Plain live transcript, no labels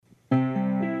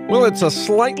Well, it's a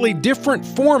slightly different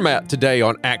format today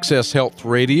on Access Health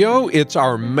Radio. It's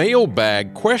our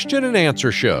mailbag question and answer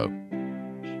show.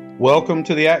 Welcome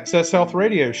to the Access Health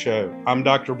Radio Show. I'm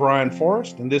Dr. Brian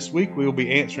Forrest, and this week we will be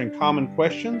answering common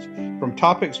questions from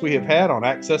topics we have had on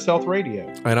Access Health Radio.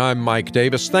 And I'm Mike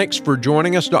Davis. Thanks for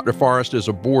joining us. Dr. Forrest is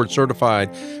a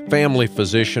board-certified family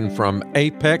physician from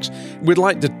Apex. We'd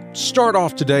like to start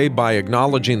off today by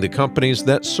acknowledging the companies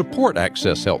that support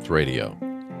Access Health Radio.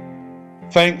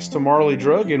 Thanks to Marley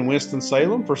Drug in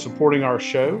Winston-Salem for supporting our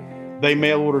show. They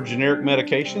mail order generic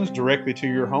medications directly to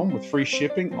your home with free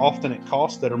shipping, often at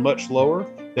costs that are much lower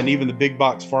than even the big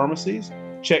box pharmacies.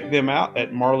 Check them out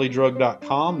at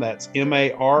marleydrug.com. That's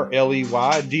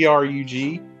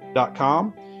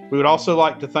MARLEYDRUG.com. We would also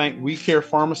like to thank We Care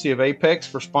Pharmacy of Apex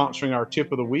for sponsoring our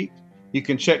tip of the week. You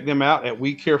can check them out at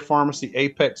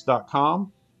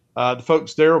WeCarePharmacyApex.com. The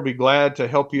folks there will be glad to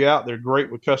help you out. They're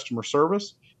great with customer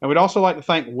service. And we'd also like to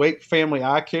thank Wake Family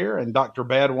Eye Care and Dr.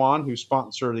 Badwan, who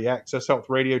sponsor the Access Health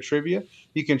Radio Trivia.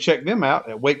 You can check them out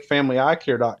at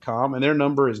wakefamilyeyecare.com, and their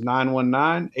number is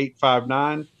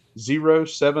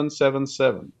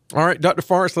 919-859-0777. All right, Dr.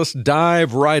 Forrest, let's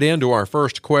dive right into our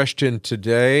first question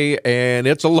today, and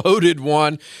it's a loaded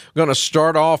one. I'm going to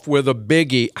start off with a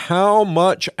biggie. How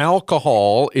much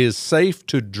alcohol is safe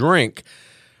to drink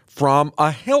from a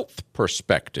health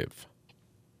perspective?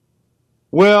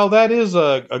 Well, that is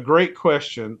a great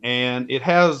question, and it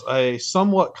has a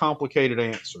somewhat complicated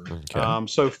answer. Okay.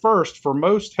 So first, for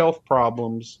most health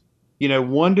problems,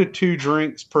 1 to 2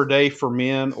 drinks per day for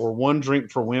men or 1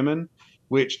 drink for women,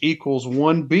 which equals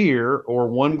 1 beer or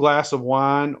 1 glass of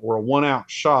wine or a 1-ounce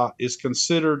shot, is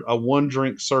considered a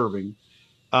 1-drink serving.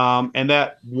 And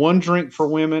that 1 drink for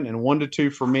women and 1 to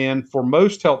 2 for men for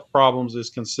most health problems is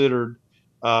considered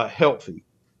healthy.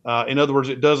 In other words,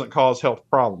 it doesn't cause health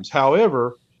problems.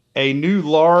 However, a new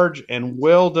large and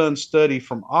well-done study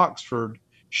from Oxford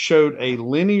showed a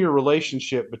linear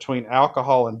relationship between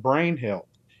alcohol and brain health.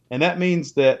 And that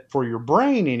means that for your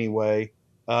brain anyway,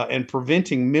 and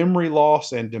preventing memory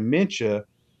loss and dementia,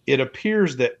 it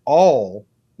appears that all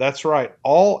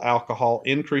alcohol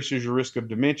increases your risk of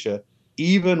dementia,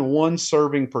 even 1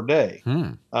 serving per day.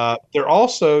 There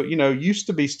also, used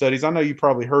to be studies, I know you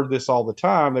probably heard this all the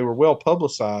time, they were well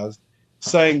publicized,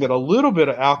 saying that a little bit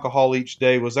of alcohol each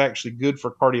day was actually good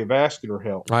for cardiovascular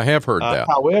health. I have heard that.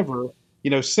 However,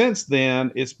 since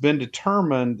then, it's been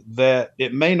determined that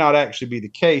it may not actually be the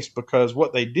case, because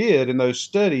what they did in those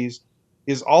studies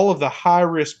is all of the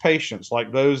high-risk patients,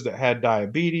 like those that had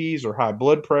diabetes or high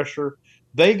blood pressure,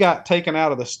 they got taken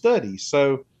out of the study.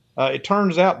 So it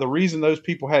turns out the reason those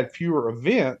people had fewer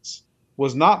events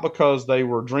was not because they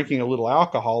were drinking a little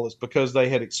alcohol. It's because they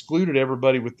had excluded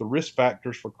everybody with the risk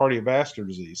factors for cardiovascular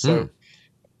disease. So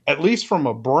at least from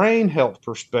a brain health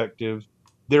perspective,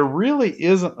 there really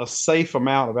isn't a safe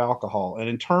amount of alcohol. And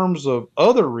in terms of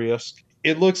other risk,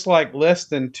 it looks like less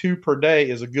than 2 per day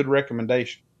is a good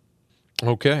recommendation.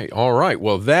 Okay. All right.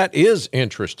 Well, that is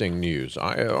interesting news.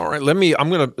 I'm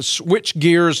going to switch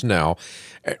gears now.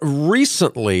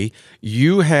 Recently,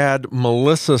 you had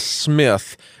Melissa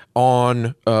Smith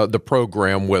on the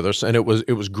program with us, and it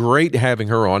was great having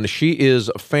her on. She is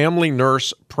a family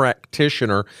nurse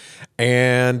practitioner,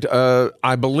 and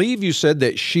I believe you said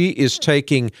that she is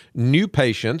taking new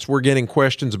patients. We're getting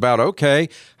questions about, okay,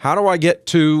 how do I get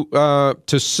to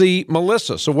see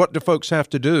Melissa? So what do folks have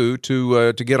to do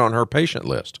to get on her patient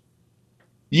list?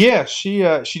 Yes, she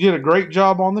did a great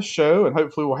job on the show, and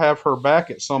hopefully we'll have her back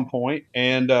at some point.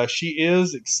 And she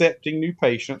is accepting new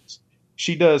patients.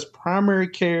 She does primary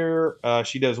care.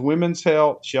 She does women's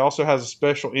health. She also has a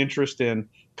special interest in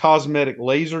cosmetic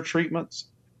laser treatments.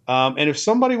 And if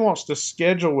somebody wants to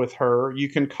schedule with her, you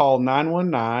can call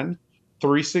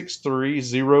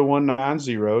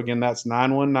 919-363-0190. Again, that's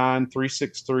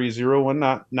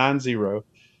 919-363-0190.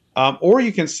 Or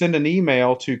you can send an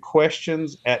email to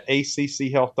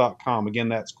questions@acchealth.com. Again,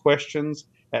 that's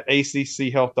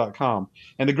questions@acchealth.com.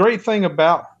 And the great thing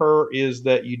about her is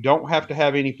that you don't have to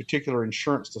have any particular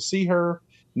insurance to see her.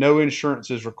 No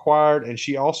insurance is required. And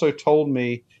she also told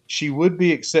me she would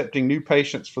be accepting new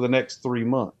patients for the next 3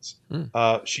 months.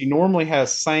 She normally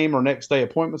has same or next day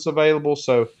appointments available.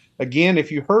 So again,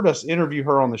 if you heard us interview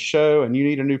her on the show and you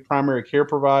need a new primary care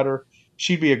provider,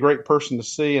 she'd be a great person to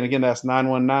see. And again, that's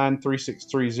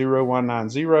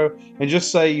 919-363-0190. And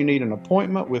just say you need an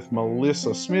appointment with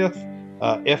Melissa Smith,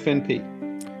 FNP.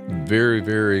 Very,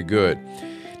 very good.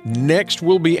 Next,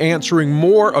 we'll be answering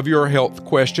more of your health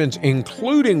questions,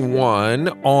 including one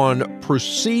on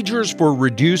procedures for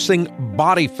reducing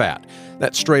body fat.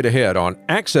 That's straight ahead on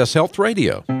Access Health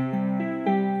Radio.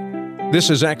 This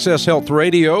is Access Health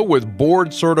Radio with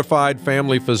board-certified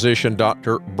family physician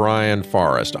Dr. Brian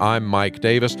Forrest. I'm Mike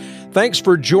Davis. Thanks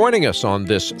for joining us on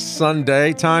this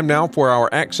Sunday. Time now for our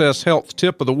Access Health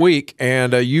Tip of the Week.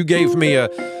 And you gave me a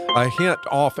hint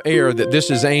off air that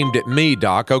this is aimed at me,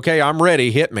 Doc. Okay, I'm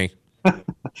ready. Hit me.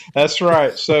 That's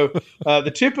right. So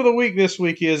the tip of the week this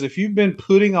week is if you've been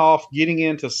putting off getting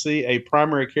in to see a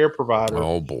primary care provider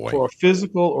for a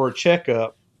physical or a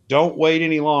checkup, don't wait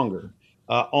any longer.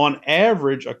 On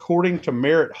average, according to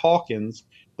Merritt Hawkins,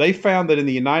 they found that in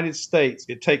the United States,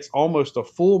 it takes almost a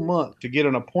full month to get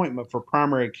an appointment for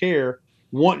primary care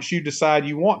once you decide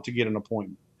you want to get an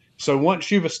appointment. So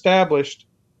once you've established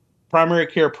primary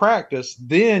care practice,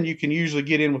 then you can usually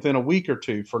get in within a week or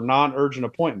two for non-urgent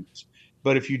appointments.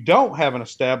 But if you don't have an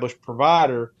established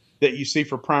provider that you see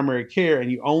for primary care and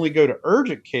you only go to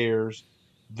urgent cares,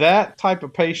 that type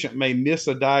of patient may miss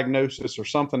a diagnosis or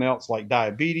something else like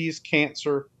diabetes,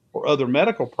 cancer, or other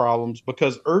medical problems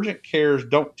because urgent cares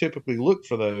don't typically look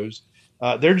for those.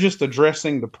 They're just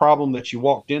addressing the problem that you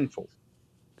walked in for.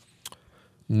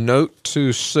 Note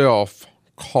to self,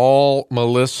 call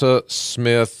Melissa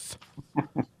Smith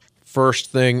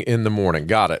first thing in the morning.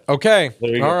 Got it. Okay.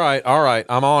 All right.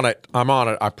 I'm on it.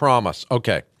 I promise.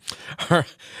 Okay.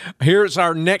 Here's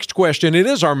our next question. It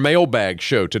is our mailbag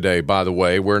show today, by the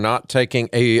way. We're not taking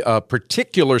a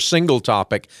particular single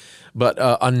topic, but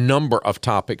a number of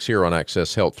topics here on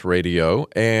Access Health Radio.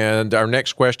 And our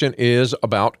next question is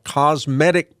about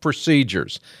cosmetic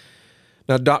procedures.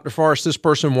 Now, Dr. Forrest, this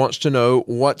person wants to know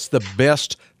what's the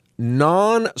best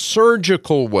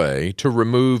non-surgical way to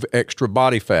remove extra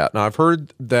body fat. Now, I've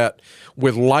heard that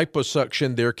with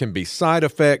liposuction, there can be side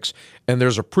effects, and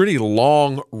there's a pretty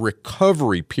long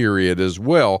recovery period as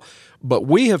well. But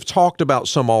we have talked about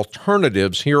some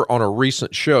alternatives here on a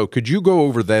recent show. Could you go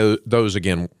over those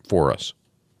again for us?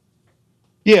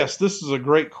 Yes, this is a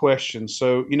great question.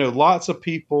 So, lots of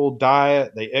people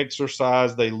diet, they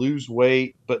exercise, they lose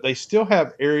weight, but they still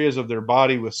have areas of their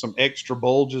body with some extra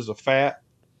bulges of fat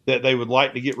that they would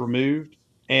like to get removed.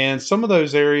 And some of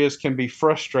those areas can be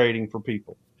frustrating for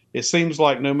people. It seems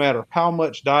like no matter how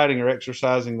much dieting or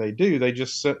exercising they do, they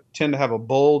just tend to have a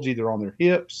bulge either on their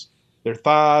hips, their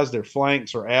thighs, their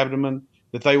flanks, or abdomen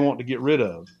that they want to get rid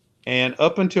of. And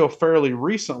up until fairly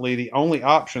recently, the only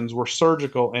options were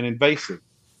surgical and invasive.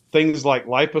 Things like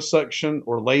liposuction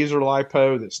or laser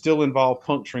lipo that still involve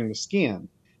puncturing the skin.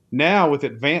 Now, with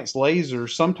advanced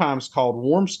lasers, sometimes called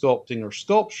warm sculpting or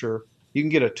sculpture, you can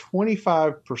get a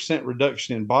 25%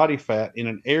 reduction in body fat in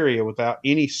an area without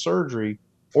any surgery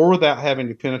or without having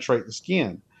to penetrate the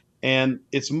skin. And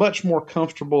it's much more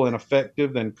comfortable and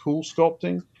effective than cool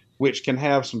sculpting, which can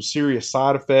have some serious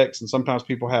side effects. And sometimes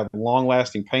people have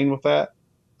long-lasting pain with that.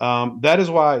 That is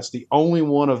why it's the only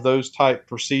one of those type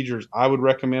procedures I would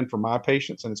recommend for my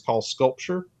patients, and it's called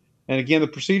sculpture. And again, the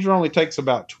procedure only takes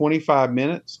about 25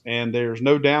 minutes, and there's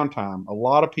no downtime. A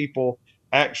lot of people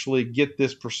actually get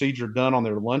this procedure done on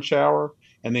their lunch hour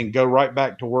and then go right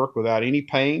back to work without any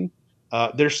pain.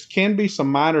 There can be some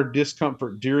minor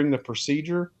discomfort during the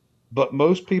procedure, but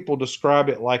most people describe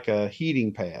it like a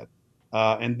heating pad.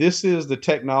 And this is the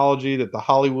technology that the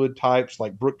Hollywood types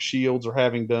like Brooke Shields are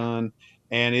having done.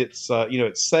 And it's,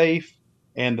 it's safe,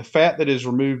 and the fat that is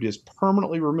removed is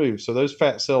permanently removed. So those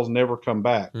fat cells never come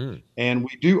back. And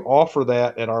we do offer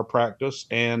that at our practice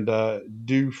and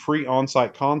do free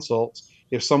on-site consults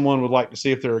if someone would like to see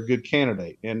if they're a good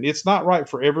candidate. And it's not right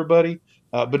for everybody,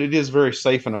 but it is very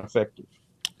safe and effective.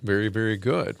 Very, very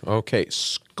good. Okay,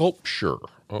 sculpture.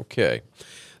 Okay.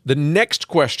 The next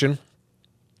question.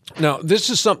 Now, this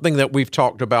is something that we've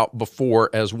talked about before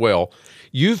as well.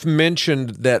 You've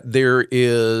mentioned that there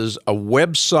is a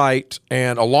website,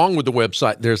 and along with the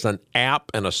website, there's an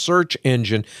app and a search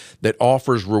engine that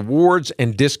offers rewards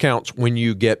and discounts when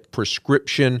you get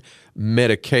prescription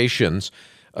medications.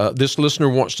 This listener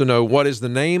wants to know, what is the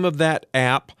name of that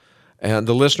app? And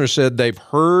the listener said they've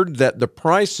heard that the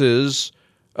prices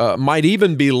might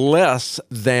even be less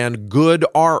than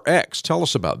GoodRx. Tell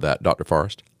us about that, Dr.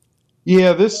 Forrest.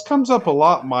 Yeah, this comes up a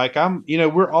lot, Mike.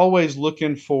 We're always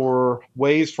looking for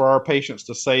ways for our patients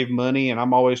to save money, and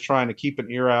I'm always trying to keep an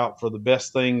ear out for the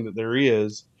best thing that there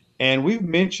is. And we've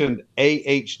mentioned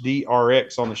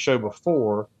AHDRX on the show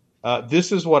before.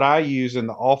 This is what I use in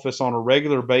the office on a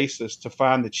regular basis to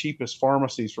find the cheapest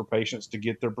pharmacies for patients to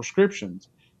get their prescriptions.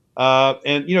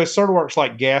 It sort of works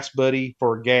like Gas Buddy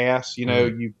for gas.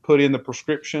 You put in the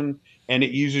prescription and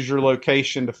it uses your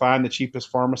location to find the cheapest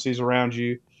pharmacies around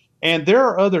you. And there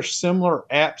are other similar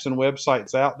apps and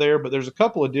websites out there, but there's a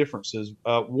couple of differences.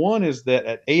 One is that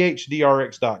at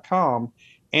ahdrx.com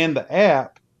and the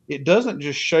app, it doesn't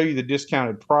just show you the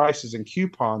discounted prices and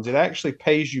coupons. It actually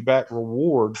pays you back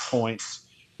reward points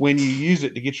when you use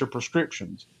it to get your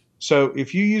prescriptions. So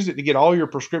if you use it to get all your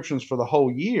prescriptions for the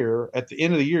whole year, at the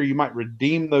end of the year, you might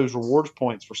redeem those rewards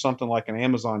points for something like an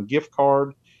Amazon gift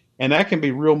card, and that can be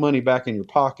real money back in your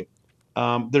pocket.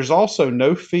 There's also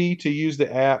no fee to use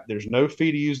the app. There's no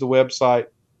fee to use the website.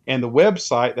 And the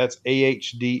website, that's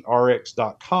ahdrx.com,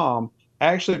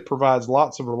 actually provides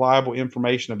lots of reliable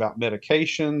information about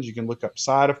medications. You can look up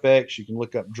side effects. You can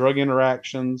look up drug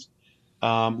interactions,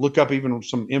 look up even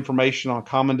some information on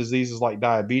common diseases like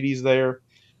diabetes there.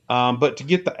 But to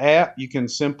get the app, you can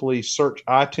simply search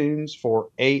iTunes for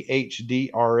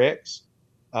AHDRX.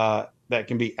 That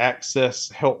can be Access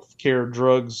Healthcare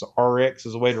Drugs RX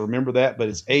is a way to remember that, but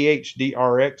it's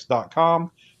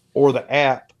ahdrx.com, or the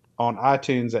app on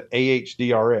iTunes at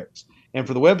ahdrx. And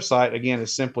for the website, again,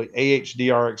 it's simply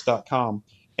ahdrx.com.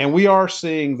 And we are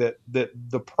seeing that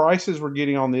the prices we're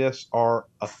getting on this are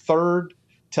a third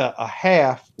to a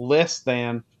half less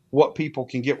than what people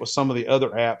can get with some of the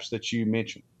other apps that you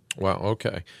mentioned. Wow.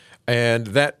 Okay. And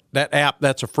that app,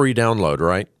 that's a free download,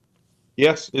 right?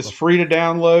 Yes, it's free to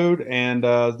download, and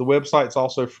the website's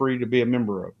also free to be a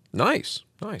member of. Nice.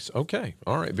 Okay.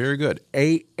 All right. Very good.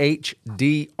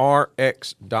 ahdrx.com.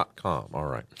 All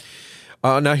right.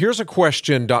 Now, here's a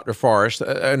question, Dr. Forrest,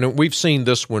 and we've seen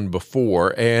this one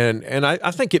before, and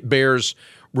I think it bears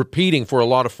repeating for a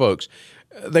lot of folks.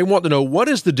 They want to know, what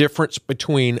is the difference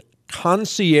between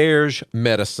concierge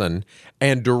medicine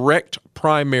and direct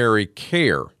primary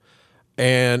care?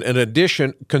 And in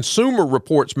addition, Consumer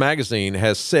Reports magazine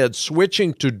has said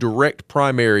switching to direct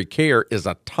primary care is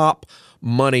a top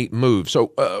money move.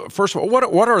 So first of all,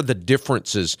 what are the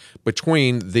differences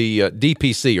between the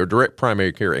DPC, or direct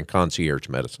primary care, and concierge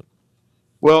medicine?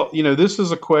 Well, this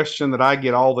is a question that I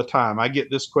get all the time. I get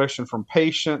this question from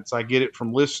patients. I get it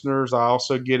from listeners. I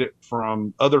also get it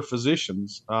from other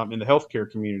physicians in the healthcare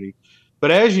community.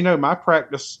 But as you know, my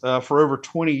practice for over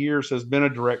 20 years has been a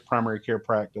direct primary care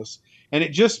practice. And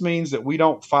it just means that we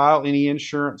don't file any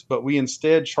insurance, but we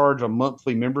instead charge a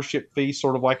monthly membership fee,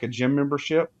 sort of like a gym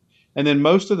membership. And then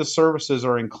most of the services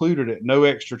are included at no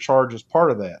extra charge as part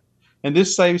of that. And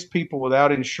this saves people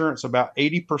without insurance about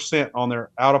 80% on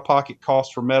their out-of-pocket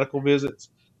costs for medical visits,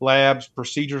 labs,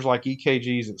 procedures like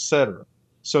EKGs, et cetera.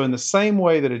 So in the same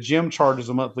way that a gym charges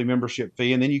a monthly membership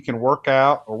fee, and then you can work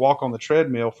out or walk on the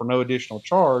treadmill for no additional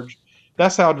charge,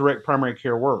 that's how direct primary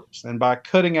care works. And by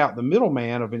cutting out the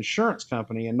middleman of insurance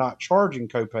company and not charging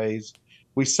copays,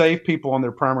 we save people on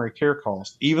their primary care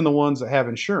costs, even the ones that have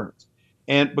insurance.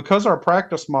 And because our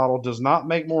practice model does not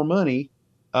make more money,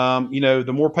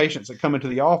 the more patients that come into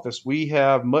the office, we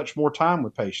have much more time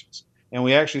with patients. And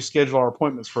we actually schedule our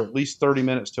appointments for at least 30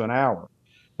 minutes to an hour.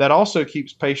 That also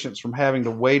keeps patients from having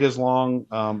to wait as long,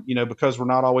 because we're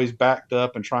not always backed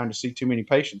up and trying to see too many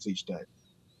patients each day.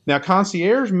 Now,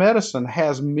 concierge medicine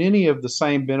has many of the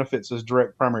same benefits as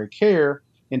direct primary care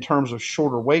in terms of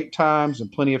shorter wait times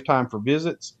and plenty of time for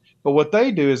visits. But what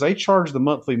they do is they charge the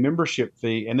monthly membership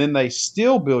fee, and then they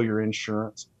still bill your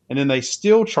insurance, and then they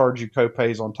still charge you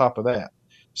copays on top of that.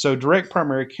 So direct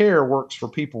primary care works for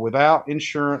people without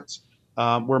insurance,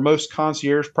 where most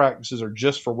concierge practices are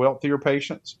just for wealthier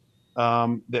patients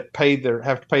that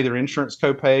have to pay their insurance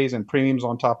copays and premiums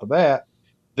on top of that.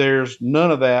 There's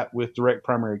none of that with direct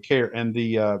primary care. And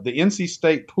the NC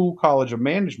State Poole College of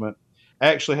Management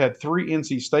actually had 3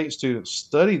 NC State students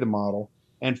study the model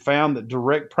and found that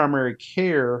direct primary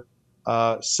care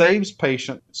saves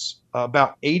patients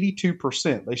about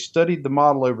 82%. They studied the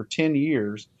model over 10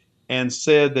 years and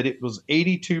said that it was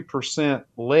 82%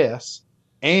 less.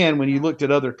 And when you looked at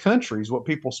other countries, what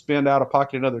people spend out of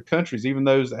pocket in other countries, even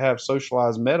those that have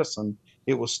socialized medicine,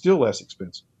 it was still less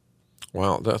expensive.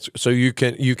 Wow, so you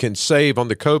can save on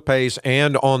the copays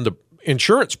and on the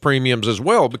insurance premiums as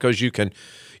well, because you can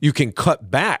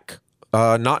cut back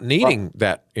not needing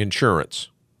that insurance.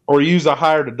 Or use a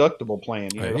higher deductible plan.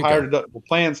 The higher deductible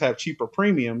plans have cheaper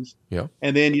premiums,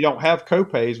 and then you don't have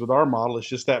copays with our model. It's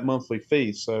just that monthly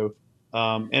fee. So,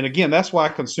 and again, that's why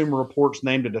Consumer Reports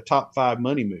named it a top 5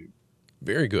 money move.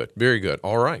 Very good. Very good.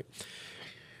 All right.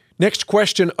 Next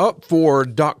question up for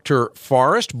Dr.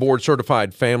 Forrest,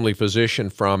 board-certified family physician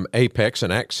from Apex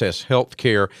and Access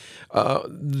Healthcare.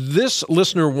 This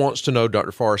listener wants to know,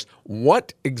 Dr. Forrest,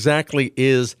 what exactly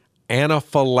is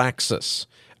anaphylaxis,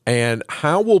 and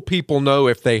how will people know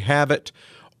if they have it,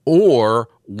 or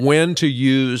when to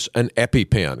use an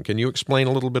EpiPen? Can you explain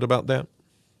a little bit about that?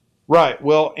 Right.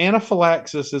 Well,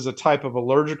 anaphylaxis is a type of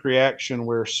allergic reaction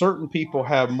where certain people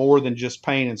have more than just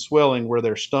pain and swelling where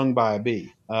they're stung by a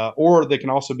bee, or they can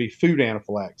also be food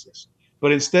anaphylaxis.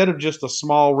 But instead of just a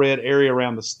small red area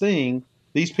around the sting,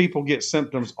 these people get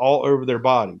symptoms all over their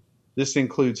body. This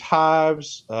includes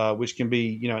hives, which can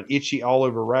be, an itchy all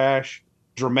over rash,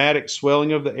 dramatic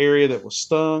swelling of the area that was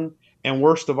stung, and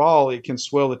worst of all, it can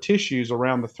swell the tissues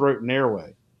around the throat and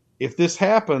airway. If this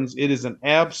happens, it is an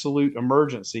absolute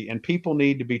emergency, and people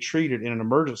need to be treated in an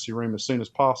emergency room as soon as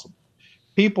possible.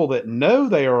 People that know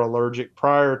they are allergic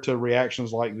prior to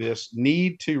reactions like this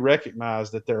need to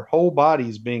recognize that their whole body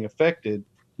is being affected,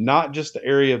 not just the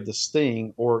area of the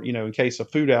sting or, in case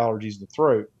of food allergies, the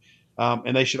throat.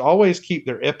 And they should always keep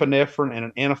their epinephrine and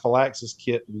an anaphylaxis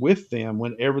kit with them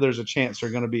whenever there's a chance they're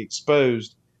going to be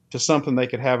exposed to something they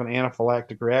could have an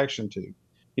anaphylactic reaction to.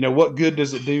 What good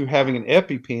does it do having an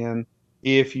EpiPen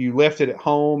if you left it at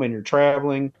home and you're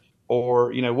traveling?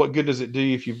 Or, what good does it do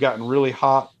if you've gotten really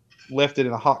hot, left it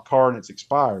in a hot car and it's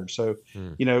expired? So,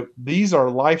 these are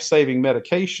life-saving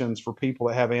medications for people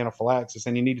that have anaphylaxis,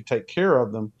 and you need to take care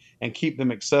of them and keep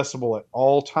them accessible at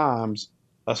all times,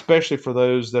 especially for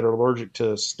those that are allergic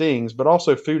to stings, but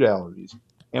also food allergies.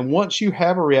 And once you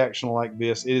have a reaction like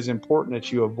this, it is important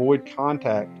that you avoid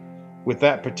contact with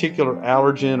that particular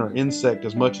allergen or insect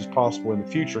as much as possible in the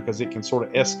future, because it can sort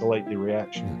of escalate the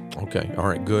reaction. Okay. All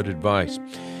right. Good advice.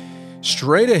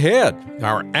 Straight ahead,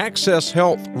 our Access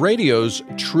Health Radio's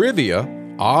Trivia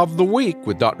of the Week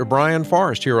with Dr. Brian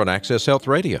Forrest here on Access Health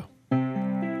Radio.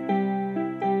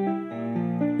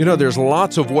 There's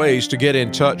lots of ways to get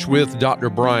in touch with Dr.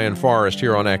 Brian Forrest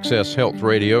here on Access Health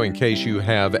Radio in case you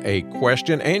have a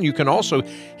question. And you can also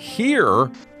hear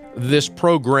this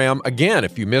program again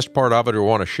if you missed part of it or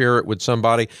want to share it with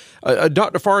somebody.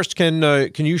 Dr. Forrest,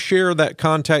 can you share that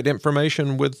contact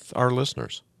information with our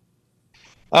listeners?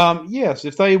 Yes,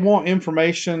 if they want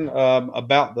information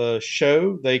about the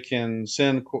show, they can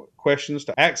send questions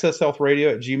to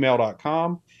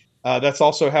accesshealthradio@gmail.com. That's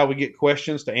also how we get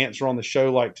questions to answer on the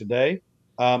show like today.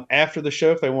 After the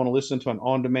show, if they want to listen to an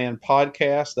on-demand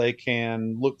podcast, they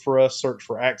can look for us, search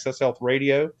for Access Health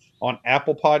Radio on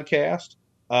Apple Podcast.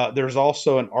 There's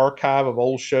also an archive of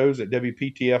old shows at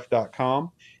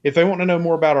WPTF.com. If they want to know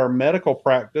more about our medical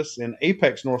practice in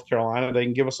Apex, North Carolina, they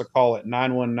can give us a call at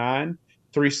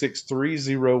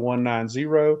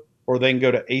 919-363-0190, or they can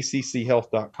go to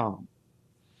acchealth.com.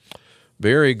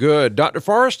 Very good. Dr.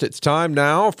 Forrest, it's time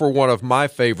now for one of my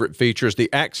favorite features, the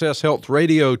Access Health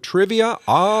Radio Trivia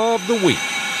of the Week.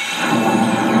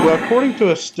 Well, according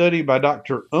to a study by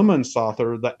Dr.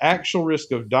 Umansather, the actual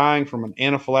risk of dying from an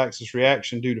anaphylaxis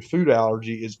reaction due to food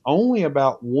allergy is only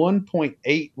about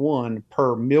 1.81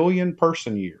 per million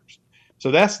person years. So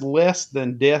that's less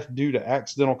than death due to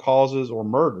accidental causes or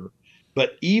murder.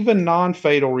 But even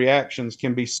non-fatal reactions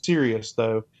can be serious,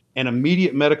 though, and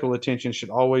immediate medical attention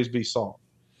should always be sought.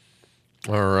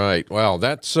 All right. Well,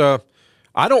 that's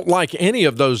I don't like any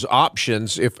of those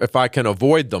options if I can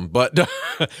avoid them, but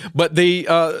but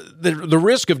the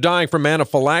risk of dying from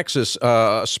anaphylaxis,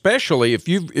 especially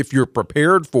if you're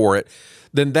prepared for it,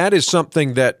 then that is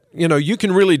something that you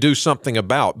can really do something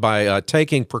about by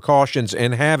taking precautions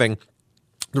and having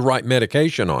the right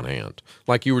medication on hand,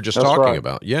 like you were just talking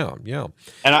about. Yeah.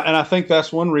 And I think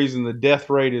that's one reason the death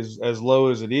rate is as low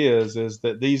as it is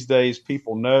that these days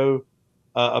people know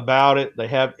about it. They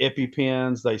have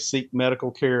EpiPens. They seek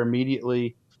medical care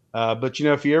immediately. But,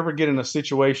 if you ever get in a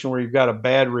situation where you've got a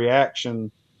bad reaction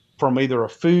from either a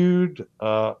food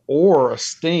or a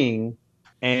sting,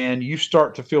 and you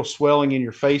start to feel swelling in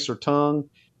your face or tongue,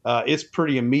 it's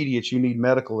pretty immediate. You need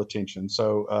medical attention.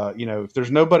 So, if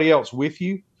there's nobody else with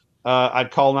you,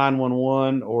 I'd call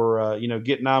 911 or,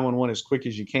 get 911 as quick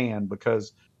as you can,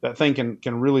 because that thing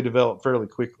can really develop fairly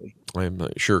quickly.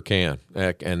 It sure can.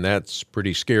 And that's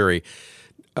pretty scary.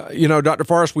 Dr.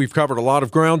 Forrest, we've covered a lot of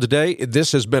ground today.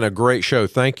 This has been a great show.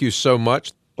 Thank you so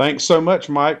much. Thanks so much,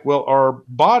 Mike. Well, our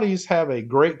bodies have a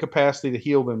great capacity to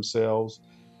heal themselves,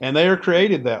 and they are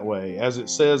created that way. As it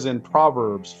says in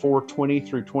Proverbs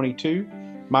 4:20-22,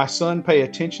 "My son, pay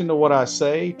attention to what I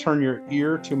say. Turn your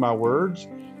ear to my words.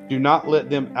 Do not let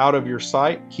them out of your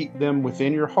sight. Keep them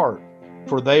within your heart,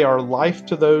 for they are life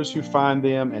to those who find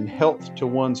them and health to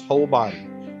one's whole body."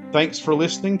 Thanks for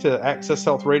listening to Access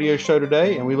Health Radio Show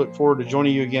today, and we look forward to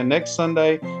joining you again next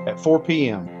Sunday at 4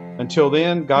 p.m. Until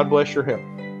then, God bless your health.